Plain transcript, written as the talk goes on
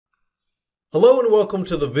Hello and welcome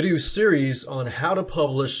to the video series on how to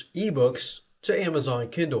publish ebooks to Amazon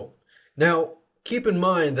Kindle. Now, keep in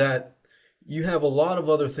mind that you have a lot of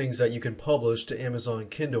other things that you can publish to Amazon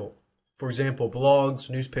Kindle. For example, blogs,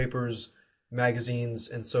 newspapers, magazines,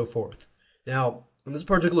 and so forth. Now, in this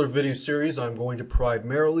particular video series, I'm going to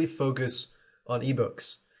primarily focus on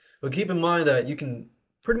ebooks. But keep in mind that you can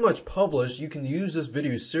pretty much you can use this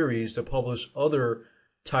video series to publish other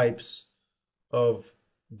types of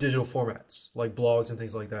digital formats like blogs and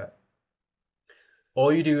things like that.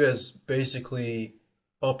 All you do is basically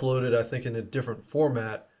upload it, I think, in a different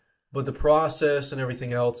format, but the process and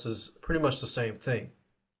everything else is pretty much the same thing.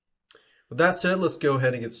 With that said, let's go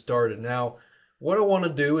ahead and get started. Now, what I want to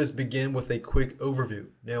do is begin with a quick overview.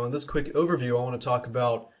 Now, in this quick overview, I want to talk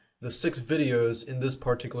about the 6 videos in this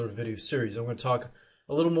particular video series. I'm going to talk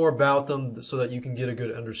a little more about them so that you can get a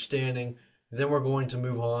good understanding. Then we're going to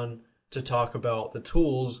move on to talk about the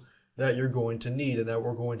tools that you're going to need and that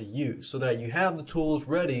we're going to use so that you have the tools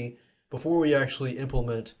ready before we actually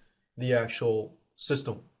implement the actual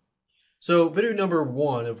system. So video number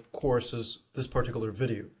 1, of course, is this particular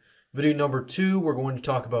video. Video number 2, we're going to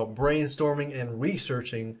talk about brainstorming and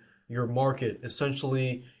researching your market.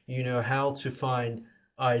 Essentially, how to find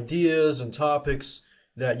ideas and topics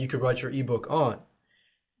that you could write your ebook on.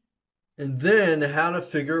 And then how to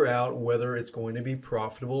figure out whether it's going to be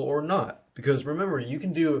profitable or not. Because remember, you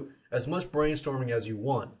can do as much brainstorming as you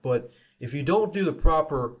want, but if you don't do the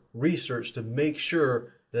proper research to make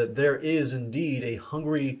sure that there is indeed a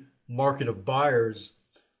hungry market of buyers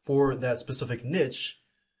for that specific niche,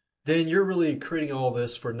 then you're really creating all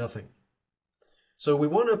this for nothing. So we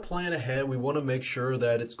want to plan ahead. We want to make sure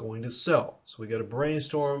that it's going to sell. So we got to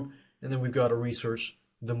brainstorm, and then we've got to research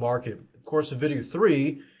the market. Of course, in video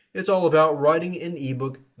 3, it's all about writing an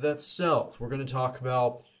ebook that sells. We're going to talk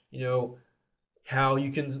about, how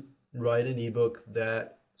you can write an ebook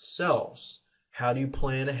that sells. How do you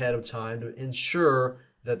plan ahead of time to ensure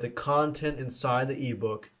that the content inside the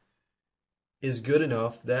ebook is good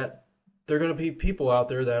enough that there are going to be people out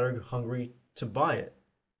there that are hungry to buy it.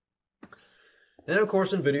 And of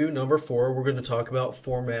course, in video number 4, we're going to talk about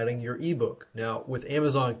formatting your ebook. Now, with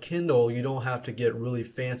Amazon Kindle, you don't have to get really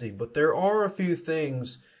fancy, but there are a few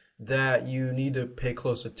things that you need to pay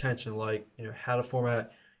close attention, like how to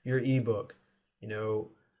format your ebook,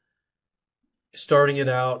 starting it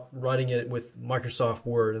out, writing it with Microsoft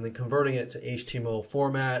Word, and then converting it to HTML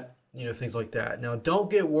format, things like that. Now,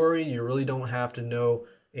 don't get worried. You really don't have to know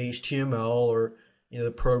HTML or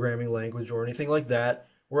the programming language or anything like that.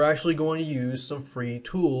 We're actually going to use some free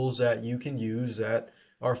tools that you can use that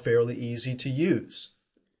are fairly easy to use.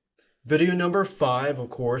 Video number 5, of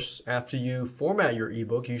course, after you format your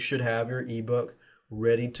ebook, you should have your ebook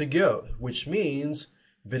ready to go, which means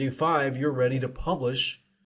video 5, you're ready to publish